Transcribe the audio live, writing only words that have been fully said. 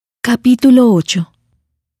Capítulo 8.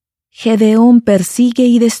 Gedeón persigue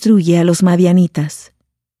y destruye a los madianitas.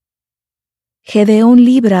 Gedeón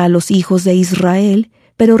libra a los hijos de Israel,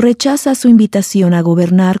 pero rechaza su invitación a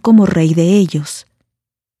gobernar como rey de ellos.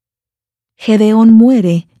 Gedeón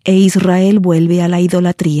muere e Israel vuelve a la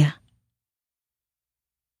idolatría.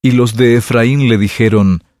 Y los de Efraín le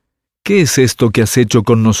dijeron: ¿Qué es esto que has hecho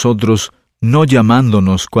con nosotros, no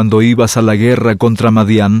llamándonos cuando ibas a la guerra contra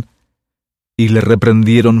Madián? Y le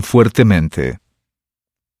reprendieron fuertemente.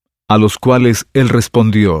 A los cuales él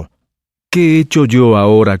respondió: ¿Qué he hecho yo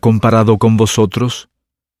ahora comparado con vosotros?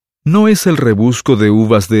 ¿No es el rebusco de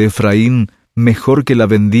uvas de Efraín mejor que la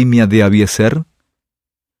vendimia de Abiezer?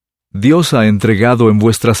 Dios ha entregado en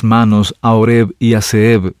vuestras manos a Oreb y a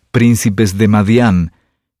Zeeb, príncipes de Madián,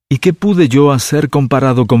 ¿y qué pude yo hacer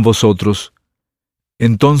comparado con vosotros?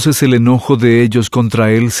 Entonces el enojo de ellos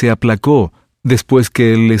contra él se aplacó, después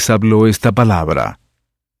que él les habló esta palabra.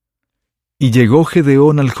 Y llegó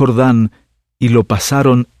Gedeón al Jordán, y lo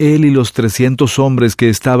pasaron él y los 300 hombres que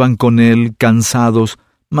estaban con él, cansados,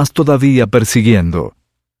 mas todavía persiguiendo.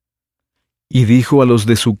 Y dijo a los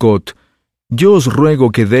de Sucot: Yo os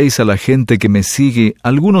ruego que deis a la gente que me sigue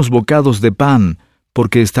algunos bocados de pan,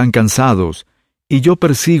 porque están cansados, y yo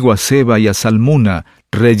persigo a Seba y a Salmuna,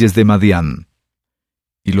 reyes de Madián.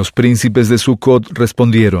 Y los príncipes de Sucot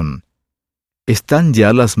respondieron: ¿Están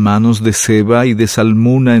ya las manos de Seba y de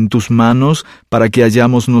Salmuna en tus manos, para que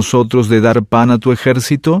hayamos nosotros de dar pan a tu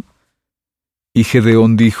ejército? Y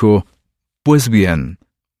Gedeón dijo: Pues bien,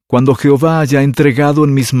 cuando Jehová haya entregado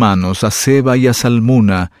en mis manos a Seba y a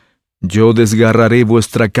Salmuna, yo desgarraré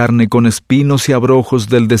vuestra carne con espinos y abrojos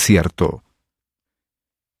del desierto.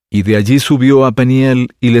 Y de allí subió a Peniel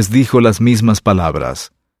y les dijo las mismas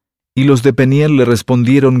palabras. Y los de Peniel le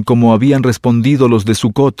respondieron como habían respondido los de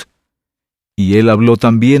Sucot. Y él habló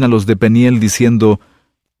también a los de Peniel diciendo: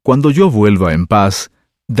 Cuando yo vuelva en paz,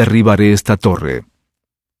 derribaré esta torre.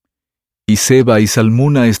 Y Seba y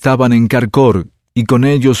Salmuna estaban en Carcor, y con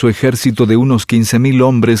ellos su ejército de unos 15,000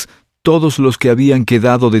 hombres, todos los que habían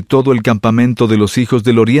quedado de todo el campamento de los hijos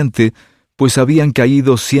del oriente, pues habían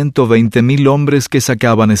caído 120,000 hombres que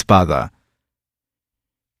sacaban espada.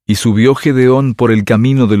 Y subió Gedeón por el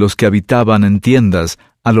camino de los que habitaban en tiendas,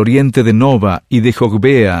 al oriente de Nova y de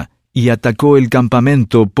Jogbea, y atacó el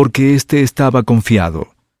campamento porque éste estaba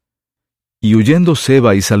confiado. Y huyendo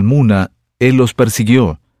Seba y Salmuna, él los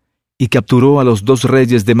persiguió, y capturó a los 2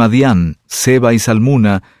 reyes de Madián, Seba y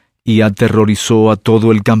Salmuna, y aterrorizó a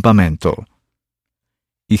todo el campamento.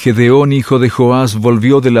 Y Gedeón, hijo de Joás,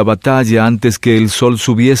 volvió de la batalla antes que el sol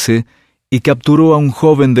subiese, y capturó a un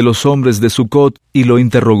joven de los hombres de Sucot, y lo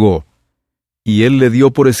interrogó. Y él le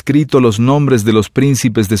dio por escrito los nombres de los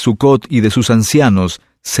príncipes de Sucot y de sus ancianos,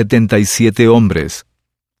 77 hombres.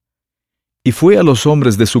 Y fue a los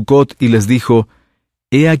hombres de Sucot y les dijo: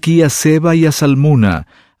 He aquí a Seba y a Salmuna,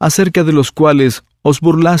 acerca de los cuales os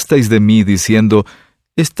burlasteis de mí, diciendo: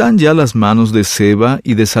 ¿Están ya las manos de Seba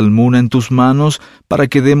y de Salmuna en tus manos, para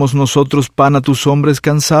que demos nosotros pan a tus hombres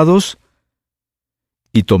cansados?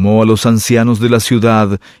 Y tomó a los ancianos de la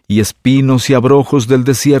ciudad, y espinos y abrojos del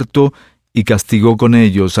desierto, y castigó con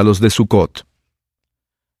ellos a los de Sucot.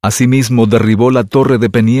 Asimismo derribó la torre de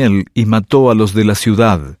Peniel, y mató a los de la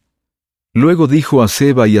ciudad. Luego dijo a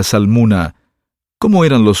Seba y a Salmuna: ¿Cómo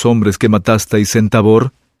eran los hombres que matasteis en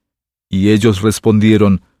Tabor? Y ellos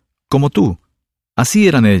respondieron: Como tú. Así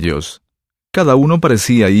eran ellos. Cada uno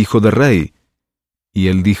parecía hijo de rey. Y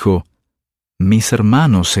él dijo: Mis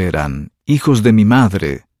hermanos eran, hijos de mi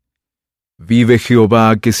madre. Vive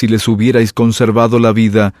Jehová, que si les hubierais conservado la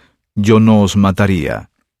vida, yo no os mataría.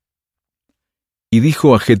 Y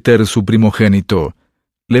dijo a Jeter su primogénito: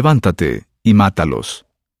 Levántate y mátalos.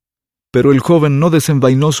 Pero el joven no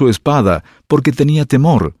desenvainó su espada, porque tenía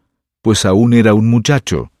temor, pues aún era un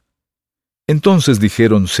muchacho. Entonces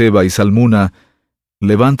dijeron Seba y Salmuna: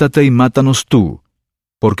 Levántate y mátanos tú,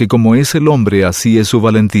 porque como es el hombre, así es su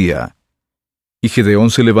valentía. Y Gedeón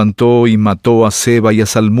se levantó y mató a Seba y a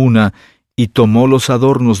Salmuna, y tomó los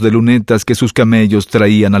adornos de lunetas que sus camellos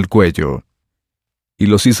traían al cuello. Y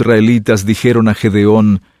los israelitas dijeron a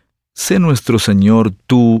Gedeón: Sé nuestro señor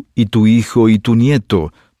tú y tu hijo y tu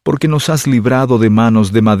nieto, porque nos has librado de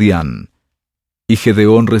manos de Madián. Y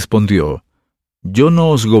Gedeón respondió: Yo no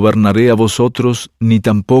os gobernaré a vosotros, ni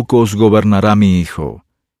tampoco os gobernará mi hijo.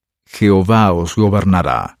 Jehová os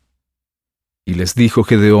gobernará. Y les dijo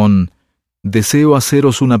Gedeón: Deseo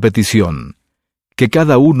haceros una petición, que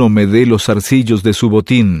cada uno me dé los zarcillos de su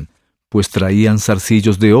botín, pues traían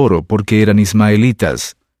zarcillos de oro, porque eran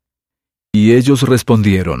ismaelitas. Y ellos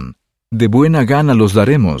respondieron: De buena gana los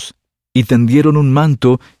daremos. y tendieron un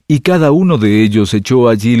manto, y cada uno de ellos echó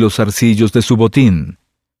allí los zarcillos de su botín.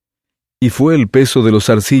 Y fue el peso de los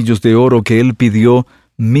zarcillos de oro que él pidió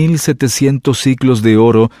 1,700 siclos de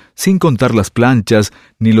oro, sin contar las planchas,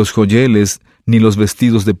 ni los joyeles, ni los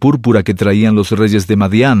vestidos de púrpura que traían los reyes de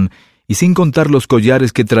Madián, y sin contar los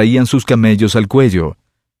collares que traían sus camellos al cuello.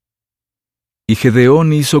 Y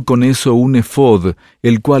Gedeón hizo con eso un ephod,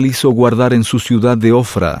 el cual hizo guardar en su ciudad de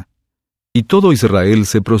Ofra. Y todo Israel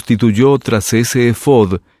se prostituyó tras ese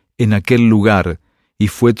ephod en aquel lugar, y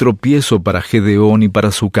fue tropiezo para Gedeón y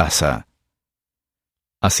para su casa.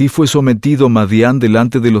 Así fue sometido Madián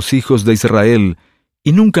delante de los hijos de Israel,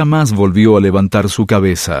 y nunca más volvió a levantar su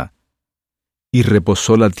cabeza. Y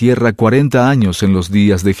reposó la tierra 40 años en los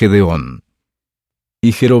días de Gedeón.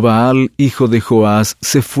 Y Jerobaal, hijo de Joás,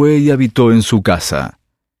 se fue y habitó en su casa.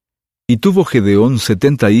 Y tuvo Gedeón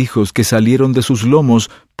 70 hijos que salieron de sus lomos,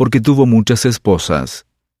 porque tuvo muchas esposas.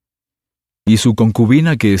 Y su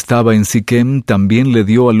concubina que estaba en Siquem también le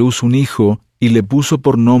dio a luz un hijo, y le puso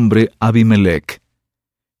por nombre Abimelech.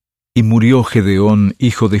 Y murió Gedeón,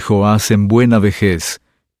 hijo de Joás, en buena vejez,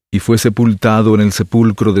 y fue sepultado en el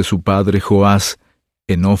sepulcro de su padre Joás,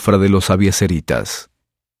 en Ofra de los Abiezeritas.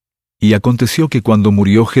 Y aconteció que cuando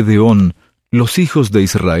murió Gedeón, los hijos de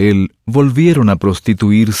Israel volvieron a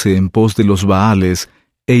prostituirse en pos de los Baales,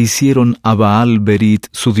 e hicieron a Baal Berit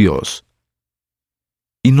su dios.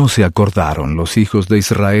 Y no se acordaron los hijos de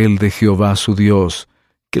Israel de Jehová su Dios,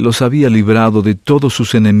 que los había librado de todos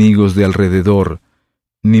sus enemigos de alrededor,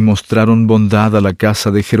 ni mostraron bondad a la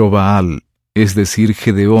casa de Jerobaal, es decir,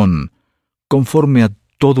 Gedeón, conforme a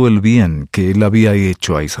todo el bien que él había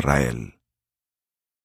hecho a Israel.